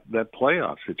being in that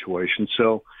playoff situation.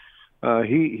 So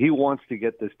he wants to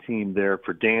get this team there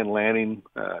for Dan Lanning,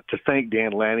 to thank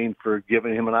Dan Lanning for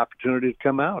giving him an opportunity to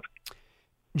come out.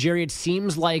 Jerry, it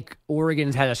seems like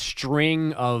Oregon's had a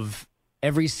string of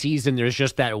every season. There's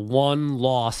just that one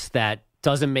loss that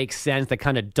doesn't make sense, that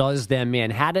kind of does them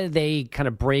in. How do they kind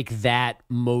of break that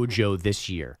mojo this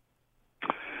year?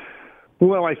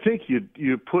 Well, I think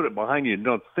you put it behind you and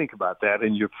don't think about that,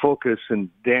 and your focus, and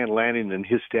Dan Lanning and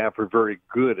his staff are very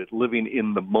good at living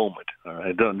in the moment.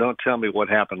 Don't tell me what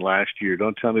happened last year.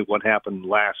 Don't tell me what happened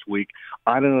last week.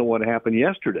 I don't know what happened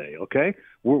yesterday. Okay,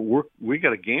 we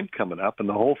got a game coming up, and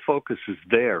the whole focus is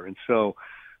there. And so,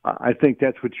 I think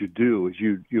that's what you do: is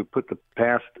you put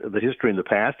the history in the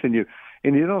past, and you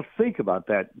don't think about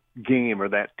that game or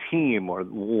that team or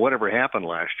whatever happened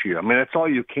last year. I mean, that's all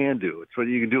you can do. It's what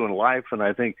you can do in life, and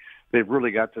I think they've really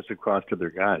got this across to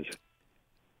their guys.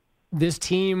 This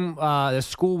team, the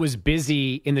school was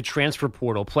busy in the transfer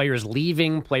portal. Players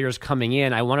leaving, players coming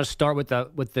in. I want to start with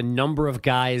the number of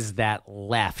guys that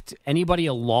left. Anybody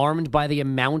alarmed by the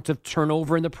amount of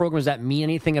turnover in the program? Does that mean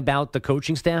anything about the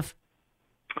coaching staff?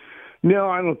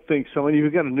 No, I don't think so. And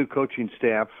you've got a new coaching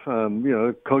staff.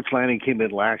 Coach Lanning came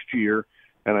in last year,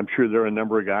 and I'm sure there are a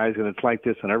number of guys, and it's like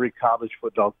this on every college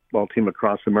football team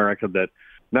across America, that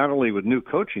not only with new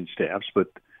coaching staffs, but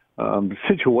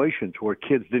situations where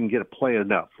kids didn't get to play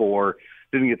enough or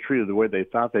didn't get treated the way they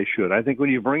thought they should. I think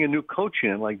when you bring a new coach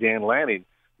in like Dan Lanning,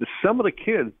 some of the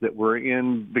kids that were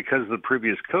in because of the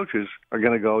previous coaches are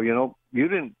going to go, you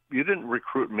didn't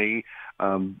recruit me.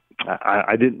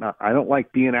 I don't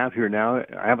like being out here now.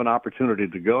 I have an opportunity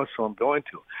to go, so I'm going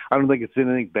to. I don't think it's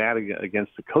anything bad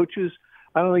against the coaches.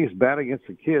 I don't think it's bad against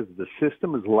the kids. The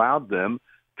system has allowed them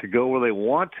to go where they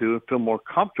want to and feel more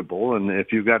comfortable. And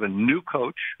if you've got a new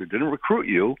coach who didn't recruit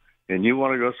you and you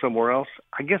want to go somewhere else,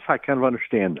 I guess I kind of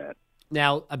understand that.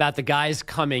 Now, about the guys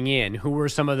coming in, who were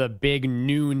some of the big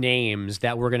new names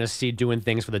that we're going to see doing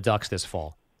things for the Ducks this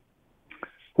fall?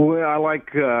 Well, I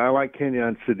like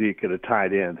Kenyon Sadiq at a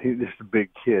tight end. He's just a big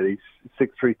kid. He's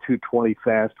 6'3", 220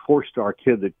 fast, 4-star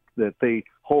kid that they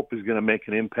hope is going to make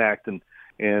an impact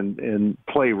and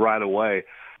play right away.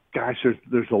 Gosh,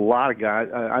 there's a lot of guys.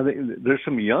 I think there's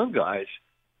some young guys.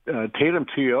 Tatum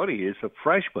Teote is a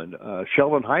freshman,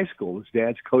 Sheldon High School. His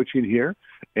dad's coaching here,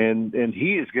 and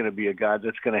he is going to be a guy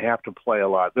that's going to have to play a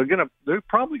lot. They're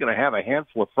probably going to have a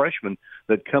handful of freshmen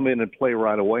that come in and play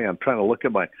right away. I'm trying to look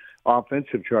at my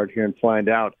offensive chart here and find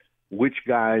out which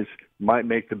guys might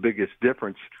make the biggest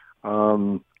difference.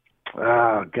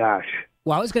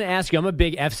 Well, I was going to ask you, I'm a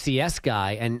big FCS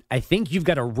guy, and I think you've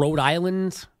got a Rhode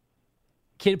Island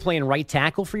kid playing right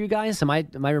tackle for you guys. Am I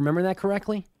remembering that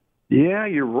correctly? Yeah,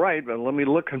 you're right, but let me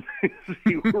look and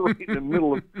see. We're right in the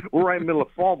middle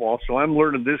of fall ball, so I'm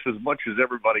learning this as much as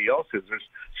everybody else is. There's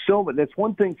so much. That's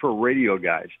one thing for radio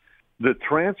guys. The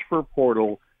transfer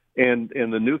portal and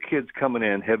the new kids coming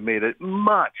in have made it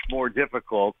much more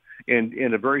difficult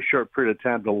in a very short period of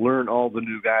time to learn all the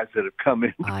new guys that have come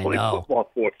in to play football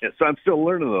for you. So I'm still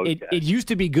learning those guys. It used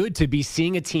to be good to be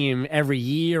seeing a team every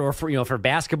year, or for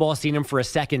basketball, seeing them for a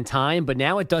second time. But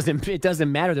now it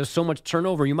doesn't matter. There's so much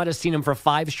turnover. You might have seen them for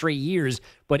 5 straight years,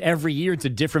 but every year it's a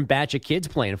different batch of kids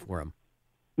playing for them.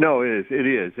 No, it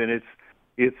is, and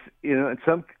it's and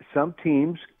some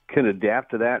teams can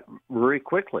adapt to that very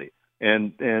quickly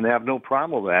and have no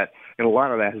problem with that. And a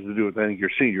lot of that has to do with, I think, your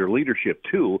senior leadership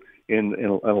too, and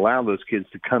allow those kids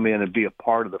to come in and be a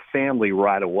part of the family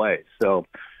right away. So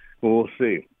we'll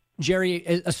see. Jerry,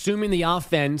 assuming the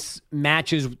offense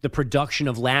matches the production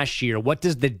of last year, what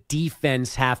does the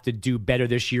defense have to do better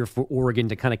this year for Oregon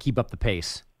to kind of keep up the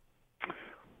pace?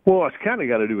 Well, it's kind of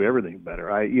got to do everything better.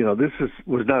 This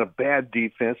was not a bad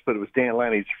defense, but it was Dan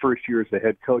Lanny's first year as the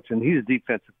head coach, and he's a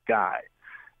defensive guy.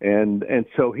 And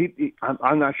so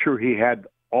I'm not sure he had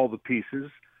all the pieces,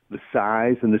 the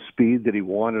size and the speed that he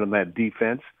wanted on that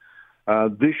defense.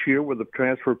 This year with the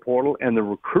transfer portal and the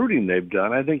recruiting they've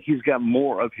done, I think he's got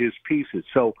more of his pieces.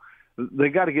 So they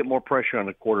got to get more pressure on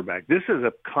the quarterback. This is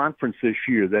a conference this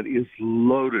year that is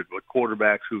loaded with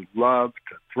quarterbacks who love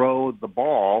to throw the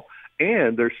ball,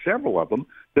 and there's several of them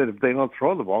that if they don't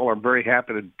throw the ball are very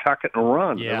happy to tuck it and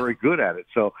run. Yeah. They're very good at it.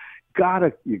 So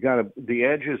the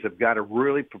edges have got to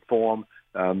really perform,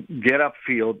 get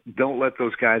upfield. Don't let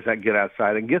those guys get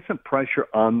outside and get some pressure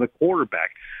on the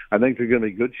quarterback. I think they're going to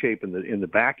be in good shape in the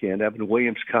back end. Evan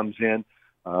Williams comes in.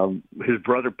 His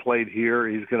brother played here.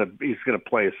 He's going to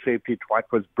play a safety.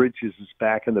 Twycross Bridges is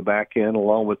back in the back end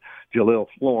along with Jaleel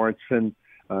Florence, and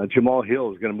Jamal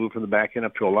Hill is going to move from the back end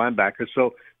up to a linebacker.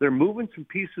 So they're moving some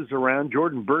pieces around.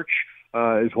 Jordan Birch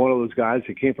is one of those guys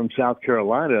that came from South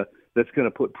Carolina that's going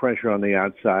to put pressure on the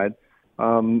outside.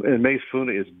 And Mace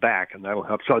Funa is back, and that'll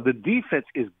help. So the defense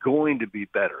is going to be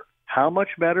better. How much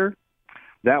better?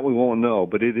 That we won't know,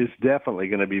 but it is definitely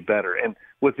going to be better. And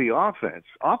with the offense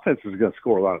is going to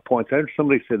score a lot of points. I heard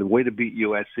somebody say the way to beat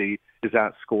USC is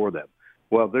outscore them.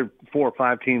 Well, there are 4 or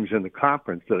 5 teams in the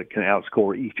conference that can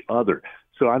outscore each other.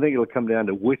 So I think it'll come down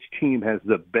to which team has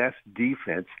the best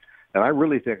defense. And I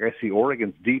really think I see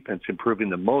Oregon's defense improving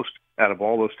the most out of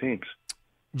all those teams.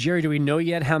 Jerry, do we know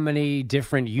yet how many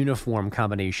different uniform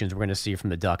combinations we're going to see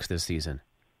from the Ducks this season?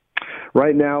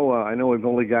 Right now, I know we've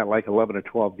only got like 11 or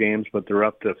 12 games, but they're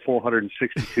up to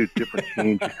 462 different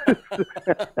changes.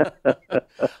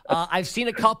 I've seen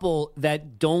a couple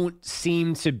that don't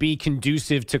seem to be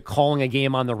conducive to calling a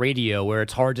game on the radio, where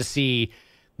it's hard to see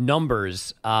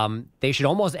numbers. They should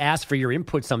almost ask for your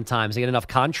input sometimes to get enough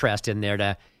contrast in there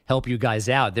to help you guys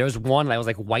out. There's one that was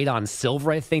like white on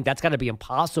silver, I think. That's got to be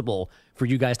impossible for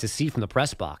you guys to see from the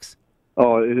press box.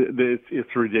 Oh,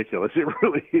 it's ridiculous. It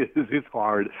really is. It's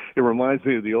hard. It reminds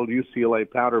me of the old UCLA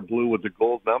powder blue with the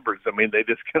gold numbers. I mean, they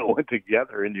just kind of went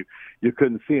together, and you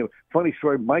couldn't see them. Funny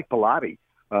story, Mike Bellotti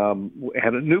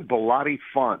had a new Bellotti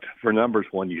font for numbers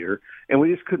one year, and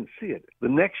we just couldn't see it. The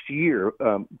next year,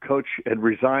 Coach had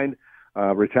retired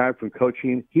from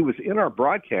coaching. He was in our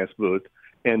broadcast booth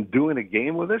and doing a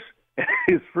game with us, and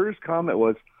his first comment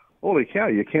was, "Holy cow,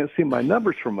 you can't see my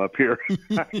numbers from up here."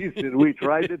 He said, "We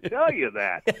tried to tell you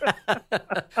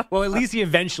that." Well, at least he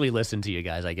eventually listened to you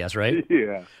guys, I guess, right?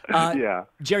 Yeah. Yeah.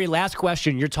 Jerry, last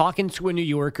question. You're talking to a New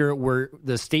Yorker.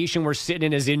 The station we're sitting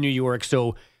in is in New York,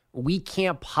 so we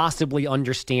can't possibly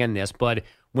understand this. But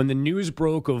when the news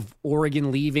broke of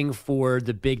Oregon leaving for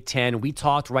the Big Ten, we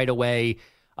talked right away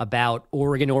about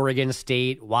Oregon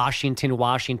State,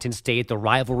 Washington State, the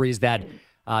rivalries that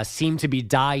seem to be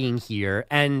dying here.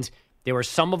 And there were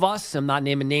some of us, I'm not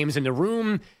naming names in the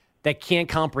room, that can't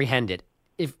comprehend it.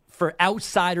 If for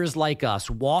outsiders like us,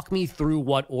 walk me through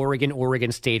what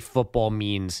Oregon State football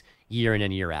means year in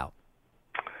and year out.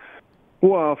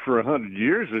 Well, for 100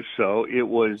 years or so, it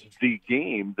was the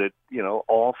game that,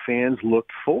 all fans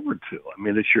looked forward to. I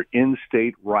mean, it's your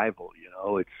in-state rival,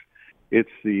 It's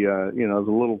the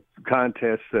the little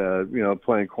contest,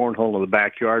 playing cornhole in the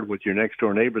backyard with your next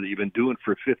door neighbor that you've been doing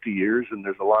for 50 years, and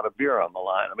there's a lot of beer on the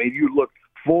line. I mean, you look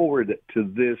forward to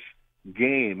this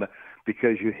game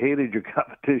because you hated your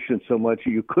competition so much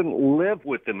you couldn't live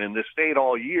with them in the state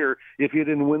all year if you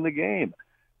didn't win the game.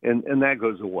 and that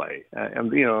goes away.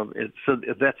 And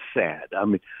that's sad. I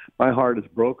mean, my heart is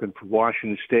broken for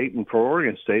Washington State and for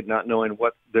Oregon State, not knowing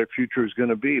what their future is going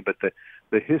to be. But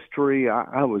the history,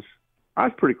 I was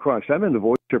pretty crushed. I've been the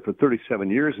voice here for 37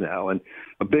 years now, and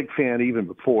a big fan even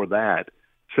before that.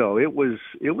 So it was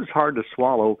hard to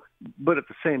swallow. But at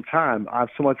the same time, I have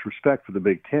so much respect for the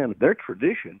Big Ten. Their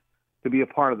tradition, to be a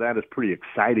part of that, is pretty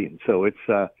exciting. So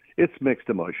it's mixed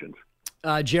emotions.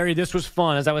 Jerry, this was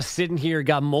fun. As I was sitting here,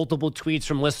 got multiple tweets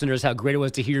from listeners how great it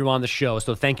was to hear you on the show.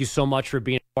 So thank you so much for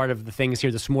being part of the things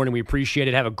here this morning. We appreciate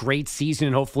it. Have a great season,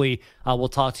 and hopefully we'll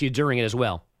talk to you during it as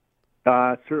well.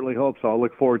 I certainly hope so. I'll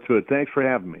look forward to it. Thanks for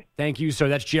having me. Thank you, sir.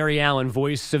 That's Jerry Allen,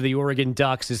 voice of the Oregon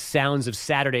Ducks. His Sounds of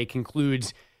Saturday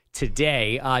concludes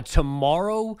today.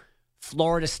 Tomorrow,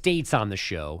 Florida State's on the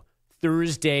show.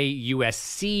 Thursday,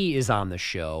 USC is on the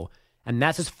show. And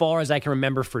that's as far as I can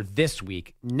remember for this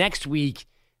week. Next week,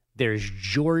 there's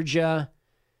Georgia.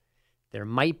 There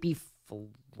might be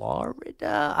Florida.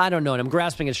 I don't know. And I'm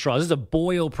grasping at straws. This is a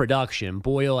Boyle production.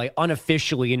 Boyle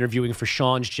unofficially interviewing for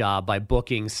Sean's job by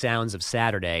booking Sounds of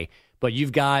Saturday. But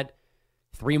you've got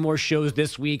 3 more shows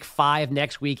this week, 5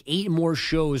 next week, 8 more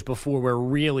shows before we're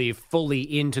really fully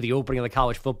into the opening of the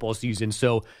college football season.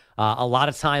 So a lot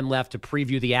of time left to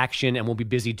preview the action, and we'll be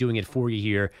busy doing it for you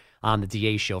here on the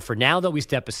DA Show. For now, though, we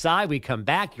step aside. We come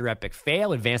back. Your epic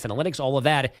fail, advanced analytics, all of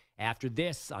that after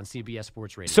this on CBS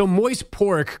Sports Radio. So Moist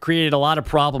Pork created a lot of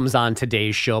problems on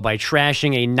today's show by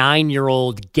trashing a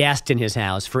 9-year-old guest in his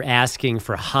house for asking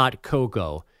for hot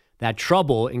cocoa. That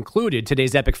trouble included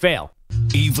today's epic fail.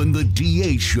 Even the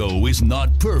DA Show is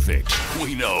not perfect.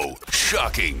 We know.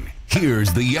 Shocking.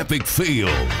 Here's the epic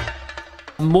fail.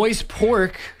 Moist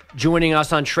Pork joining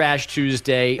us on Trash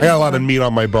Tuesday. I got a lot of meat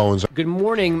on my bones. Good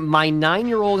morning. My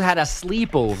 9-year-old had a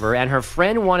sleepover, and her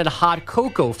friend wanted hot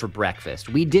cocoa for breakfast.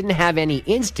 We didn't have any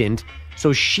instant,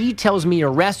 so she tells me a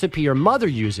recipe her mother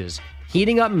uses.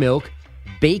 Heating up milk,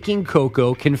 baking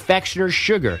cocoa, confectioner's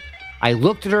sugar. I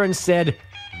looked at her and said,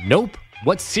 nope.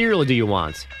 What cereal do you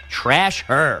want? Trash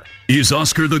her. Is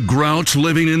Oscar the Grouch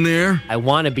living in there? I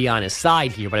want to be on his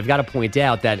side here, but I've got to point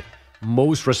out that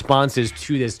most responses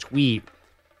to this tweet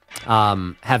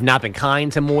have not been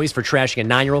kind to Moist for trashing a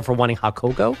 9-year-old for wanting hot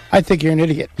cocoa. I think you're an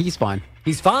idiot. He's fine.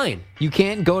 He's fine. You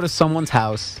can't go to someone's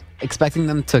house expecting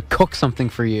them to cook something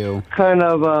for you. Kind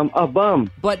of a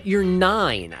bum. But you're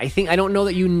 9. I don't know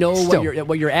that you know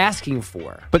what you're asking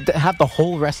for. But to have the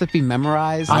whole recipe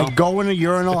memorized? I go in the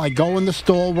urinal, I go in the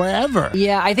stall, wherever.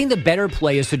 Yeah, I think the better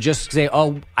play is to just say,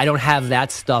 oh, I don't have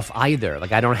that stuff either.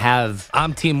 Like, I don't have...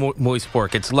 I'm Team Moist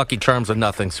Pork. It's Lucky Charms or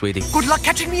nothing, sweetie. Good luck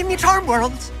catching me in the charm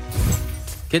world.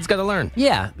 Kids got to learn.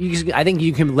 Yeah, I think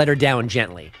you can let her down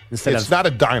gently instead It's not a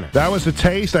diner. That was a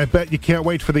taste. I bet you can't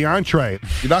wait for the entree.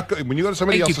 When you go to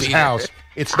somebody else's house,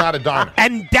 it's not a diner.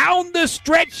 And down the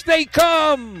stretch they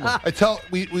come.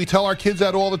 We tell our kids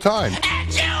that all the time.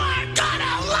 And you are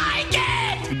gonna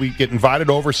like it. We get invited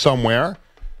over somewhere.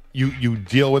 You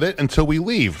deal with it until we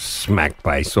leave. Smacked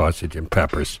by sausage and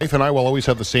peppers. Nathan and I will always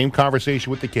have the same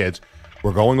conversation with the kids.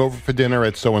 We're going over for dinner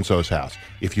at so-and-so's house.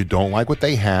 If you don't like what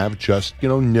they have, just,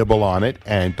 nibble on it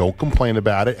and don't complain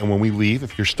about it. And when we leave,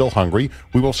 if you're still hungry,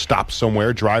 we will stop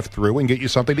somewhere, drive through, and get you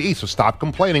something to eat. So stop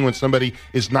complaining when somebody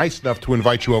is nice enough to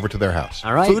invite you over to their house.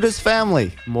 All right. Food is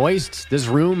family. Moist, this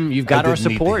room, you've got our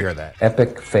support. Need to hear that.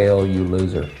 Epic fail, you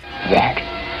loser. That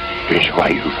is why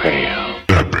you fail.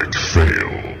 Epic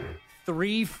fail.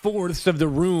 3/4 of the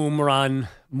room are on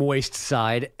Moist's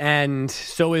side, and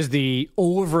so is the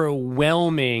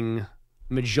overwhelming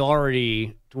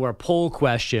majority to our poll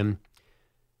question.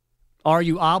 Are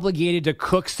you obligated to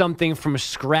cook something from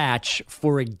scratch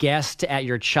for a guest at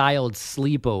your child's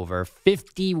sleepover?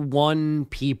 51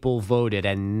 people voted,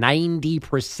 and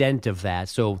 90% of that,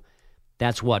 so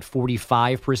that's what,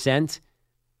 45%?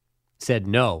 Said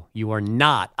no, you are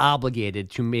not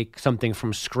obligated to make something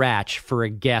from scratch for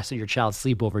a guest at your child's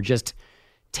sleepover. Just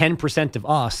 10% of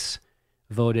us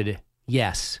voted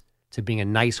yes to being a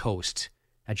nice host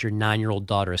at your 9-year-old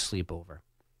daughter's sleepover.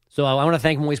 So I want to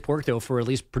thank Moist Pork, though, for at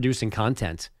least producing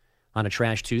content on a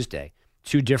Trash Tuesday.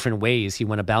 2 different ways he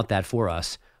went about that for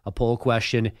us. A poll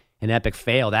question, an epic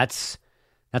fail. That's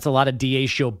a lot of DA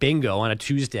Show bingo on a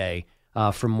Tuesday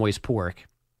from Moist Pork.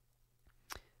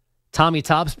 Tommy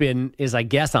Topspin is, I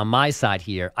guess, on my side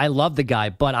here. I love the guy,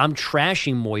 but I'm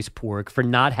trashing Moist Pork for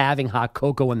not having hot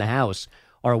cocoa in the house.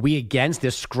 Are we against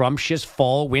this scrumptious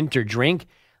fall-winter drink?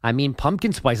 I mean,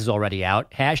 pumpkin spice is already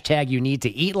out. Hashtag you need to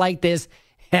eat like this.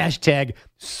 Hashtag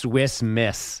Swiss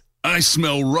Miss. I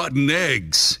smell rotten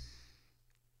eggs.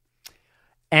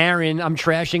 Aaron, I'm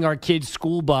trashing our kids'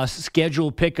 school bus.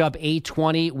 Scheduled pickup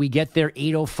 8:20. We get there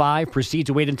 8:05. Proceed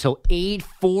to wait until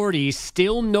 8:40.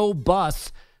 Still no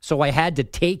bus, so I had to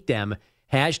take them.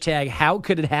 Hashtag, how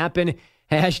could it happen?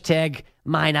 Hashtag,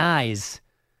 mine eyes.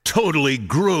 Totally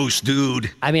gross,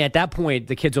 dude. I mean, at that point,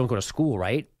 the kids don't go to school,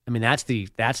 right? I mean, that's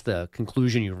the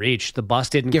conclusion you reach. The bus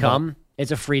didn't come.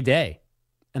 It's a free day.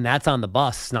 And that's on the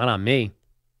bus, not on me.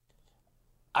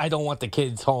 I don't want the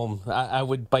kids home. I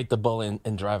would bite the bullet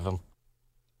and drive them.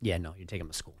 Yeah, no, you're taking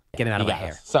them to school. Get them out of my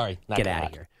hair. Sorry. Get out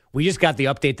of here. We just got the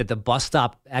update that the bus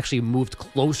stop actually moved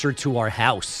closer to our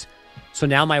house. So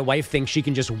now my wife thinks she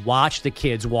can just watch the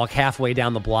kids walk halfway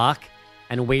down the block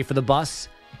and wait for the bus.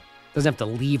 Doesn't have to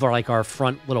leave our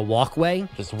front little walkway.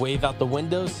 Just wave out the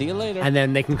window. See you later. And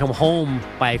then they can come home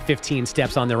by 15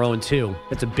 steps on their own, too.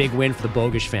 That's a big win for the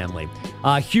Bogish family.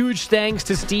 Huge thanks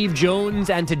to Steve Jones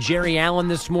and to Jerry Allen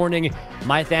this morning.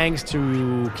 My thanks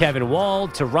to Kevin Wall,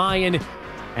 to Ryan,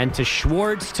 and to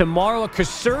Schwartz. Tomorrow, a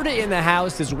Caserta in the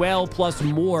house as well, plus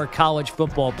more college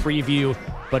football preview.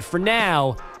 But for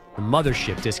now, the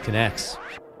mothership disconnects.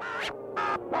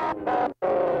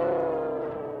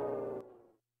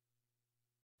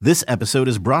 This episode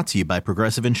is brought to you by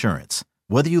Progressive Insurance.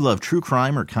 Whether you love true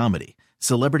crime or comedy,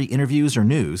 celebrity interviews or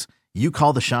news, you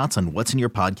call the shots on what's in your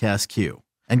podcast queue.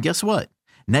 And guess what?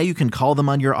 Now you can call them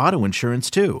on your auto insurance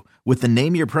too with the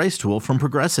Name Your Price tool from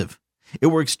Progressive. It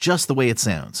works just the way it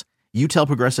sounds. You tell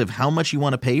Progressive how much you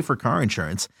want to pay for car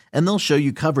insurance, and they'll show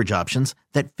you coverage options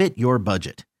that fit your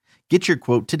budget. Get your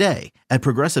quote today at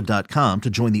Progressive.com to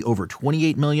join the over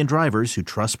 28 million drivers who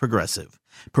trust Progressive.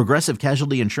 Progressive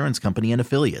Casualty Insurance Company and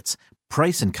Affiliates.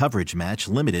 Price and coverage match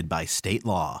limited by state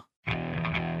law.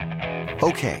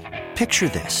 Okay, picture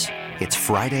this. It's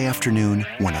Friday afternoon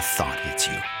when a thought hits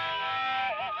you.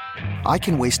 I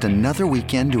can waste another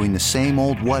weekend doing the same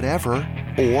old whatever,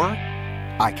 or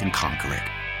I can conquer it.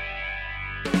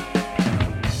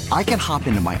 I can hop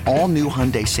into my all-new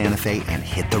Hyundai Santa Fe and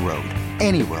hit the road.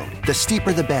 Any road. The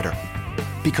steeper, the better.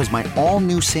 Because my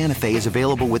all-new Santa Fe is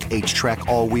available with H-Track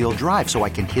all-wheel drive, so I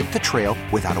can hit the trail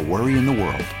without a worry in the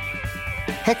world.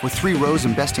 Heck, with 3 rows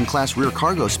and best-in-class rear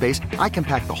cargo space, I can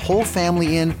pack the whole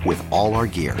family in with all our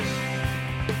gear.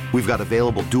 We've got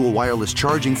available dual wireless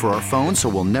charging for our phones, so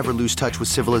we'll never lose touch with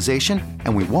civilization,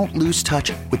 and we won't lose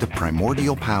touch with the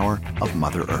primordial power of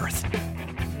Mother Earth.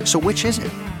 So which is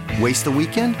it? Waste the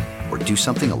weekend or do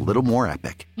something a little more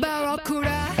epic?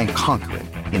 And conquer it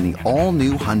in the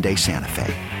all-new Hyundai Santa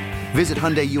Fe. Visit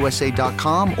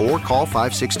HyundaiUSA.com or call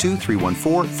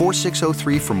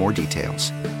 562-314-4603 for more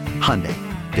details. Hyundai,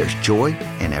 there's joy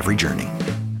in every journey.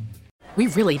 We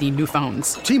really need new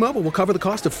phones. T-Mobile will cover the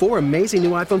cost of 4 amazing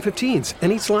new iPhone 15s,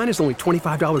 and each line is only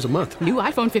 $25 a month. New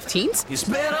iPhone 15s? It's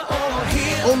better over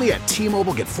here. Only at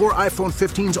T-Mobile, get 4 iPhone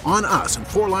 15s on us and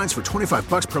 4 lines for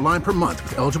 $25 per line per month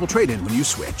with eligible trade-in when you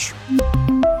switch.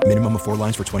 Minimum of 4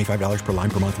 lines for $25 per line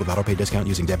per month with autopay discount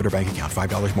using debit or bank account.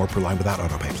 $5 more per line without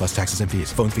autopay, plus taxes and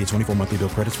fees. Phone fee at 24 monthly bill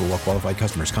credits for well-qualified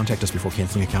customers. Contact us before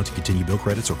canceling account to continue bill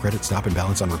credits or credit stop and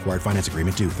balance on required finance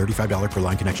agreement due. $35 per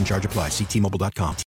line connection charge applies. See T-Mobile.com.